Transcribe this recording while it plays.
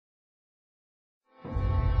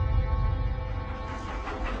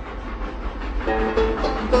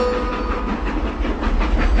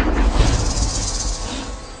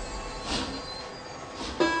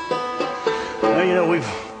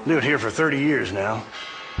Lived here for 30 years now.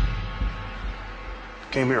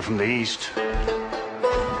 Came here from the east.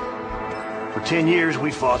 For 10 years,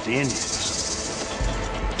 we fought the Indians.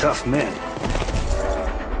 Tough men.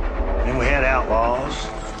 And we had outlaws.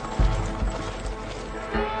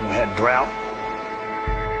 We had drought.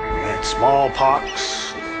 We had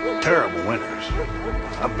smallpox. Terrible winters.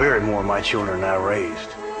 I buried more of my children than I raised.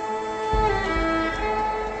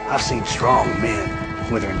 I've seen strong men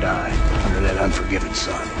wither and die under that unforgiving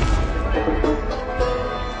sun.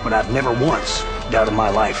 But I've never once doubted my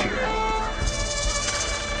life here.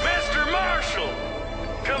 Mr. Marshall!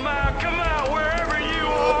 Come out, wherever you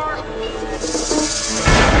are!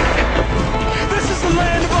 This is the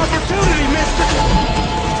land of opportunity, mister!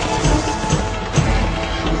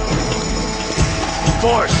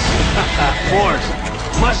 Force! Force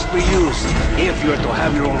must be used if you're to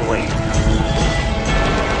have your own way.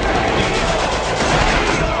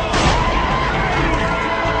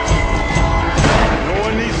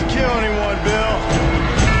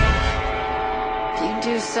 You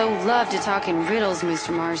do so love to talk in riddles,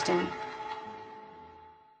 Mr. Marsden.